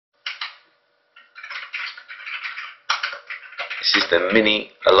This is the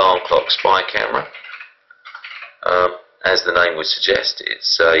mini alarm clock spy camera. As the name would suggest,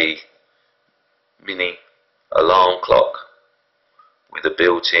 it's a mini alarm clock with a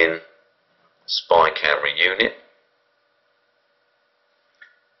built-in spy camera unit.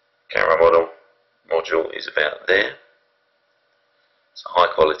 Camera module is about there. It's a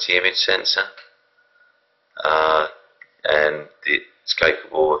high quality image sensor, and it's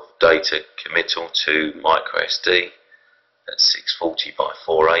capable of data committal to microSD at 640 by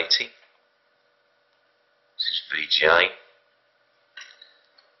 480. This is VGA.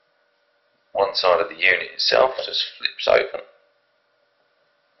 One side of the unit itself just flips open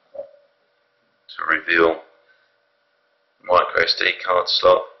to reveal microSD card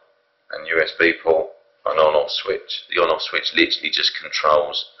slot and USB port, an on-off switch. The on-off switch literally just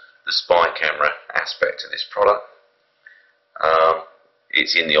controls the spy camera aspect of this product.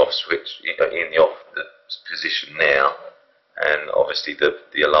 It's in the off switch, in the off position now, and obviously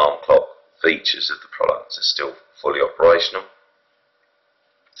the alarm clock features of the product are still fully operational,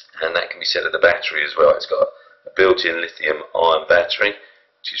 and that can be said of the battery as well. It's got a built-in lithium-ion battery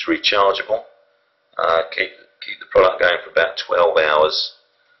which is rechargeable. Keep the product going for about 12 hours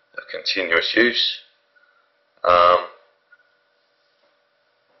of continuous use.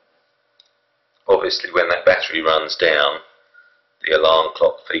 Obviously when that battery runs down, the alarm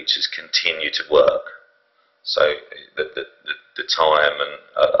clock features continue to work, so the time and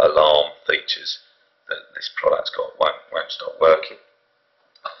alarm features that this product's got won't stop working.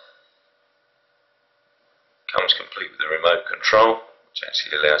 Comes complete with a remote control, which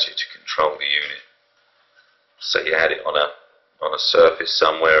actually allows you to control the unit. So you had it on a surface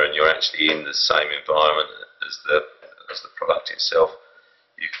somewhere and you're actually in the same environment as the product itself.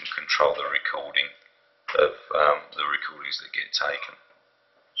 You can control the recording of the recordings that get taken.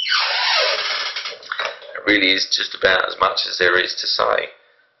 It really is just about as much as there is to say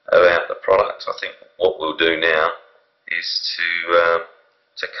about the product. I think what we'll do now is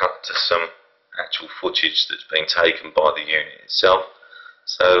to cut to some actual footage that's been taken by the unit itself,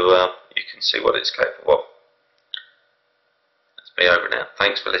 so you can see what it's capable of. That's me over now.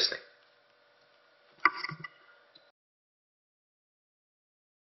 Thanks for listening.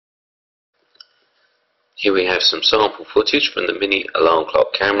 Here we have some sample footage from the mini alarm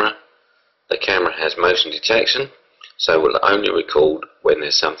clock camera. The camera has motion detection, so it will only record when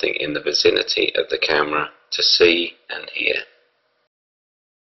there's something in the vicinity of the camera to see and hear.